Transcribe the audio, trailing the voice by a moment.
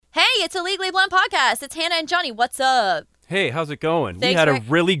it's a Legally Blonde podcast. It's Hannah and Johnny. What's up? Hey, how's it going? Thanks we had a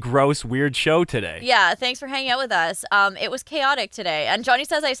really gross, weird show today. Yeah, thanks for hanging out with us. It was chaotic today. And Johnny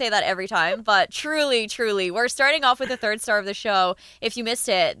says I say that every time, but truly, we're starting off with the third star of the show. If you missed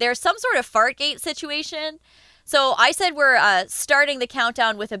it, there's some sort of Fartgate situation. So I said we're starting the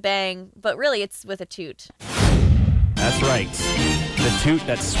countdown with a bang, but really it's with a toot. That's right. The toot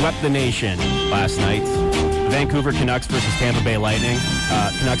that swept the nation last night. Vancouver Canucks versus Tampa Bay Lightning.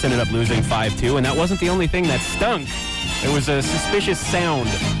 Canucks ended up losing 5-2, and that wasn't the only thing that stunk. There was a suspicious sound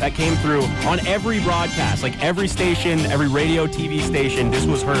that came through on every broadcast, like every station, every radio, TV station, this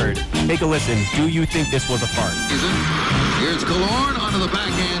was heard. Take a listen. Do you think this was a fart? Here's Killorn onto the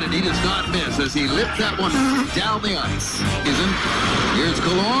backhand, and he does not miss as he lifts that one down the ice. Here's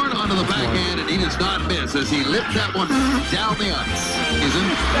Killorn onto the backhand, and he does not miss as he lifts that one down the ice.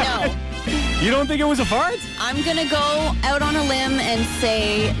 No. You don't think it was a fart? I'm going to go out on a limb and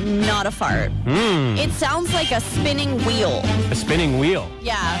say not a fart. It sounds like a spinning wheel. A spinning wheel?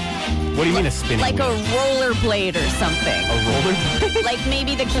 Yeah. What do you mean a spinning like wheel? Like a roller blade or something. A roller blade? Like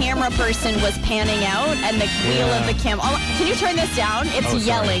maybe the camera person was panning out and the wheel of the camera. Oh, can you turn this down? It's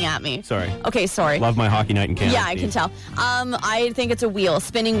yelling at me. Sorry. Okay, sorry. Love my hockey night in Canada. Yeah, I can tell. I think it's a wheel,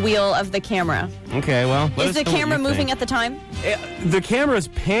 spinning wheel of the camera. Okay, well. Is the camera moving at the time? The camera's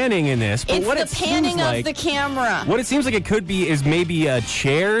panning in this, but it's what the it seems panning like, of the camera. What it seems like it could be is maybe a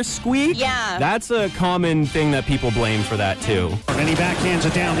chair squeak. Yeah. That's a common thing that people blame for that, too. And he backhands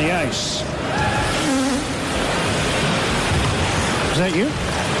it down the ice. Is that you?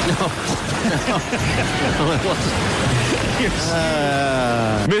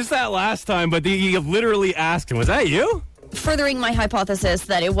 Missed that last time, but he literally asked him, was that you? Furthering my hypothesis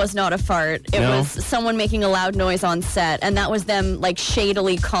that it was not a fart. It was someone making a loud noise on set, and that was them, like,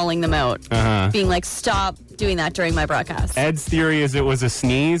 shadily calling them out. Being like, stop doing that during my broadcast. Ed's theory is it was a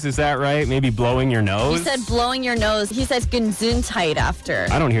sneeze, is that right? Maybe blowing your nose? He said blowing your nose. He says Gesundheit after.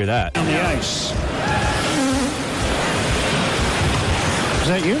 I don't hear that. On the ice. Is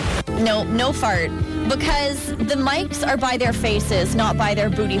that you? No fart. Because the mics are by their faces, not by their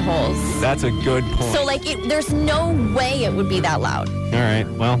booty holes. That's a good point. So, like, there's no way it would be that loud. All right,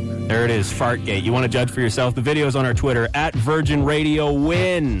 well, there it is, Fartgate. You want to judge for yourself? The video's on our Twitter,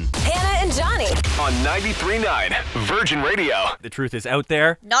 @VirginRadioWin. Hannah and Johnny. On 93.9 Virgin Radio. The truth is out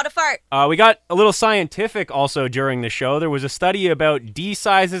there. Not a fart. We got a little scientific also during the show. There was a study about D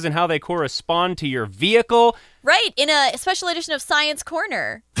sizes and how they correspond to your vehicle. Right, in a special edition of Science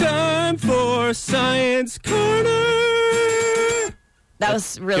Corner. Time for Science Corner. That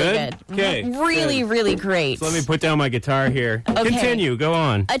was really good. Okay. Really great. So let me put down my guitar here. Okay. Continue. Go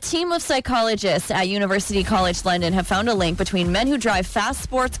on. A team of psychologists at University College London have found a link between men who drive fast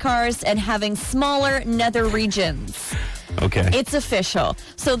sports cars and having smaller nether regions. Okay. It's official.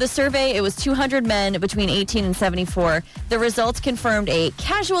 So the survey, it was 200 men between 18 and 74. The results confirmed a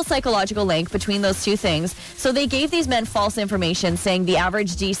casual psychological link between those two things. So they gave these men false information saying the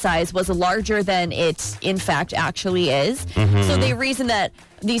average D size was larger than it in fact actually is. So they reasoned that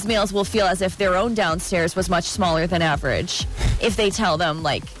these males will feel as if their own downstairs was much smaller than average if they tell them,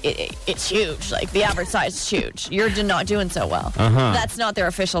 like, it's huge. Like, the average size is huge. You're not doing so well. That's not their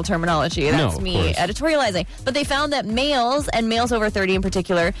official terminology. That's me editorializing. But they found that males, and males over 30 in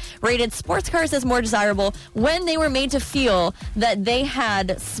particular, rated sports cars as more desirable when they were made to feel that they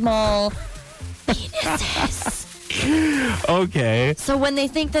had small penises. Okay. So when they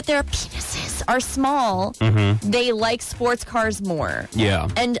think that their penises are small, they like sports cars more. Yeah.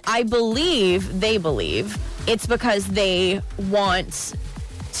 And they believe it's because they want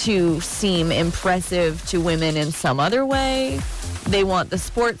to seem impressive to women in some other way. They want the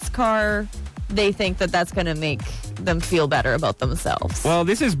sports car. They think that that's going to make them feel better about themselves. Well,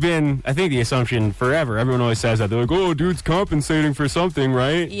 this has been, I think, the assumption forever. Everyone always says that. They're like, oh, dude's compensating for something,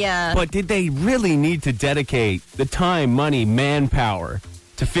 right? Yeah. But did they really need to dedicate the time, money, manpower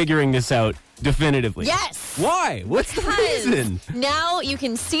to figuring this out definitively? Yes. Why? What's the reason? Now you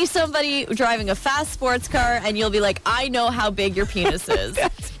can see somebody driving a fast sports car and you'll be like, I know how big your penis is.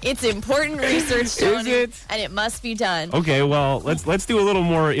 It's important research, Johnny, it? and it must be done. Okay, well, let's do a little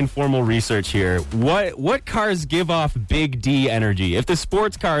more informal research here. What cars give off big D energy? If the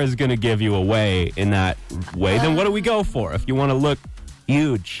sports car is going to give you away in that way, then what do we go for? If you want to look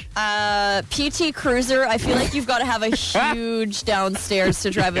huge. PT Cruiser. I feel like you've got to have a huge downstairs to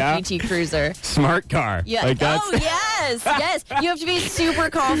drive a PT Cruiser. Smart car. Yeah. Like that's... Oh, yes. You have to be super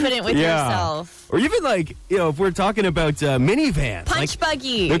confident with yourself. Or even like, if we're talking about minivans. Punch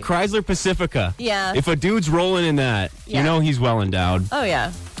buggy. The Chrysler Pacifica. Yeah. If a dude's rolling in that, you know he's well endowed. Oh,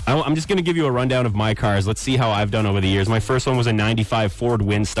 yeah. I'm just going to give you a rundown of my cars. Let's see how I've done over the years. My first one was a 95 Ford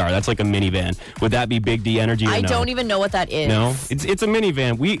Windstar. That's like a minivan. Would that be Big D energy or no? I don't even know what that is. No? It's a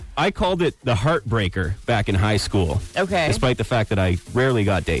minivan. I called it the Heartbreaker back in high school. Okay. Despite the fact that I rarely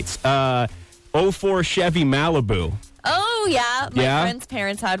got dates. 04 Chevy Malibu. Oh, yeah. My friend's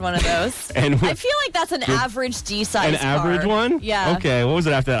parents had one of those. And I feel like that's an average D-size An average one? Yeah. Okay, what was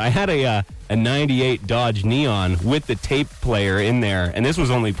it after that? I had a 98 Dodge Neon with the tape player in there, and this was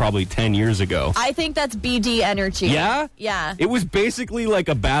only probably 10 years ago. I think that's BD energy. Yeah? Yeah. It was basically like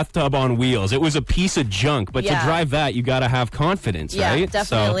a bathtub on wheels. It was a piece of junk, but to drive that, you got to have confidence, yeah, right?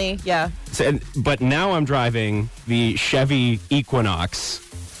 Definitely, But now I'm driving the Chevy Equinox,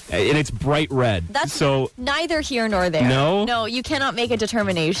 and it's bright red. That's so neither here nor there. No? No, you cannot make a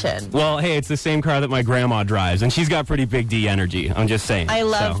determination. Well, hey, it's the same car that my grandma drives, and she's got pretty big D energy. I'm just saying. I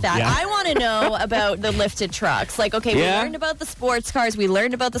love that. Yeah. I want to know about the lifted trucks. Like, okay, we learned about the sports cars. We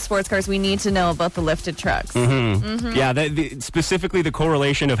need to know about the lifted trucks. Yeah, specifically the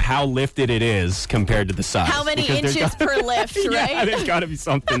correlation of how lifted it is compared to the size. How many inches per lift, right? Yeah, there's got to be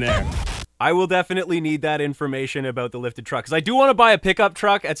something there. I will definitely need that information about the lifted truck, because I do want to buy a pickup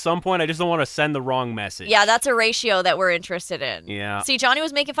truck at some point. I just don't want to send the wrong message. Yeah, that's a ratio that we're interested in. Yeah. See, Johnny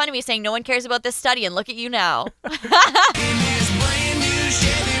was making fun of me saying no one cares about this study, and look at you now.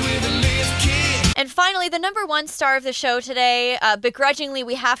 And finally, the number one star of the show today, begrudgingly,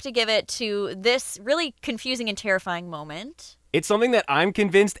 we have to give it to this really confusing and terrifying moment. It's something that I'm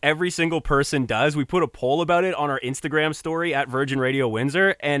convinced every single person does. We put a poll about it on our Instagram story at Virgin Radio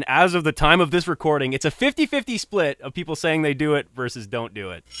Windsor, and as of the time of this recording, it's a 50-50 split of people saying they do it versus don't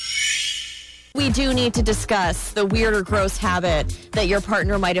do it. We do need to discuss the weird or gross habit that your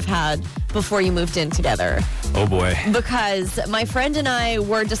partner might have had before you moved in together. Oh boy. Because my friend and I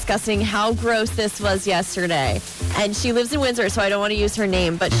were discussing how gross this was yesterday. And she lives in Windsor, so I don't want to use her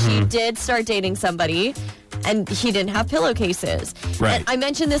name, but she did start dating somebody, and he didn't have pillowcases. Right. And I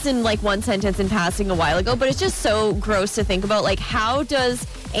mentioned this in like one sentence in passing a while ago, but it's just so gross to think about. Like, how does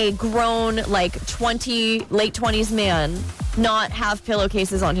a grown, like, late 20s man not have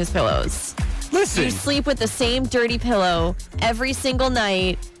pillowcases on his pillows? Listen. You sleep with the same dirty pillow every single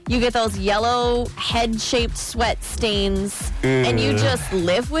night. You get those yellow head-shaped sweat stains, and you just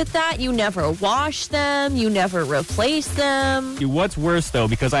live with that. You never wash them. You never replace them. What's worse, though,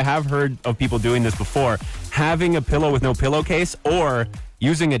 because I have heard of people doing this before, having a pillow with no pillowcase or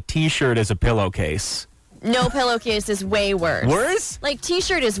using a T-shirt as a pillowcase. No pillowcase is way worse. Worse? Like,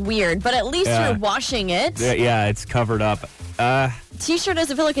 T-shirt is weird, but at least you're washing it. Yeah, it's covered up. T-shirt as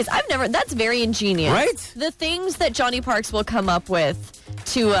a pillowcase. That's very ingenious. Right? The things that Johnny Parks will come up with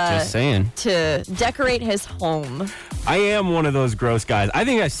just saying. To decorate his home. I am one of those gross guys. I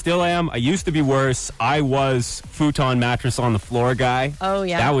think I still am. I used to be worse. I was futon mattress on the floor guy. Oh,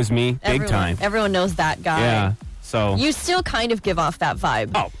 yeah. That was me, big time. Everyone knows that guy. Yeah, so. You still kind of give off that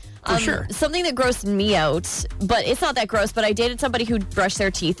vibe. Oh, for sure. Something that grossed me out, but it's not that gross, but I dated somebody who brushed their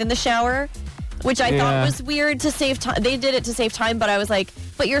teeth in the shower, which I thought was weird to save time. They did it to save time, but I was like,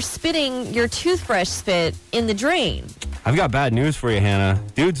 but you're spitting your toothbrush spit in the drain. I've got bad news for you, Hannah.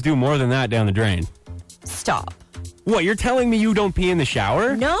 Dudes do more than that down the drain. Stop. What, you're telling me you don't pee in the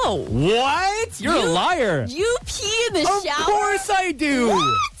shower? No. What? You're a liar. You pee in the shower? Of course I do.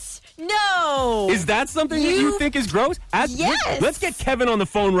 What? No. Is that something that you think is gross? Yes. Let's get Kevin on the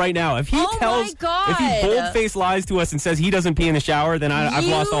phone right now. If he my God. if he bold-faced lies to us and says he doesn't pee in the shower, then I've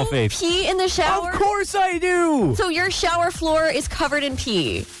lost all faith. Pee in the shower? Of course I do. So your shower floor is covered in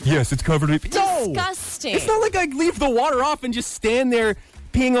pee? Yes, it's covered in pee. Disgusting. No, it's not like I leave the water off and just stand there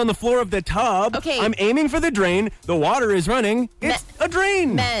peeing on the floor of the tub. Okay. I'm aiming for the drain. The water is running. It's a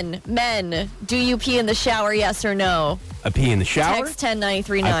drain. Men, do you pee in the shower, yes or no? I pee in the shower. Text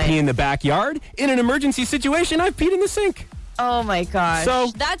 10939. I pee in the backyard. In an emergency situation, I've peed in the sink. Oh my gosh. So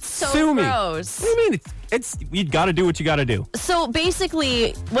that's so sue me. gross. What do you mean? It's you got to do what you got to do. So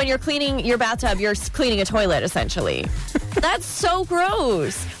basically, when you're cleaning your bathtub, you're cleaning a toilet, essentially. That's so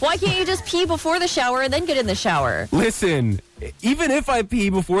gross. Why can't you just pee before the shower and then get in the shower? Listen, even if I pee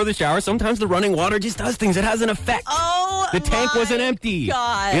before the shower, sometimes the running water just does things. It has an effect. Oh, the tank wasn't empty.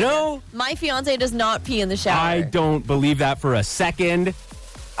 God. You know? My fiance does not pee in the shower. I don't believe that for a second.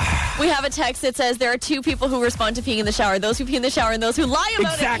 We have a text that says there are two people who respond to peeing in the shower. Those who pee in the shower and those who lie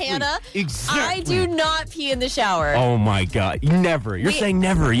about Exactly. it, Hannah. Exactly. I do not pee in the shower. Oh, my God. Never. You're saying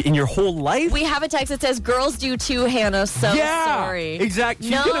never in your whole life? We have a text that says girls do too, Hannah. So sorry. Exactly.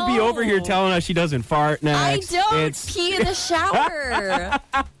 She's going to be over here telling us she doesn't fart next. I don't pee in the shower.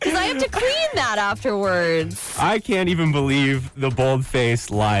 Because I have to clean that afterwards. I can't even believe the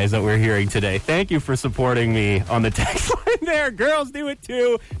bold-faced lies that we're hearing today. Thank you for supporting me on the text line there. Girls do it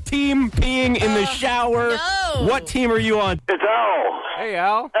too. Team peeing in the shower. No. What team are you on? It's Al. Hey,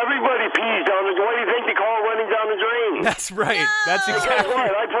 Al. Everybody pees down the drain. What do you think they call running down the drain? That's right. No. That's Guess exactly what?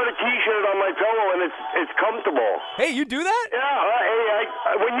 I put a T-shirt on my pillow and it's comfortable. Hey, you do that?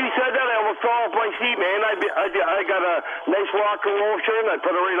 Yeah. When you said that, I almost fell off my seat, man. I got a nice rock and roll shirt and I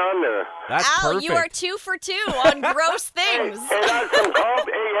put it right on there. That's Al, perfect. you are 2 for 2 on gross things. Hey, that's some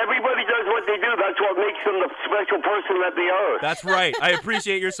hey, everybody does what they do. That's what makes them the special person that they are. That's right. I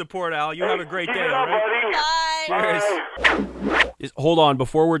appreciate your support, Al. You have a great Keep day, it all up, right? buddy. Bye. Cheers. Hold on.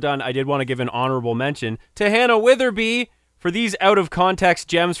 Before we're done, I did want to give an honorable mention to Hannah Witherby for these out-of-context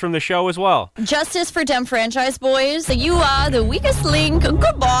gems from the show as well. Justice for Dem franchise boys. You are the weakest link.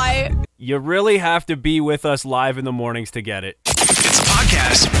 Goodbye. You really have to be with us live in the mornings to get it. It's a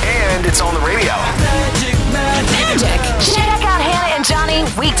podcast and it's on the radio. Magic. Check out Hannah and Johnny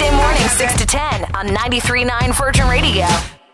weekday mornings 6 to 10 on 93.9 Virgin Radio.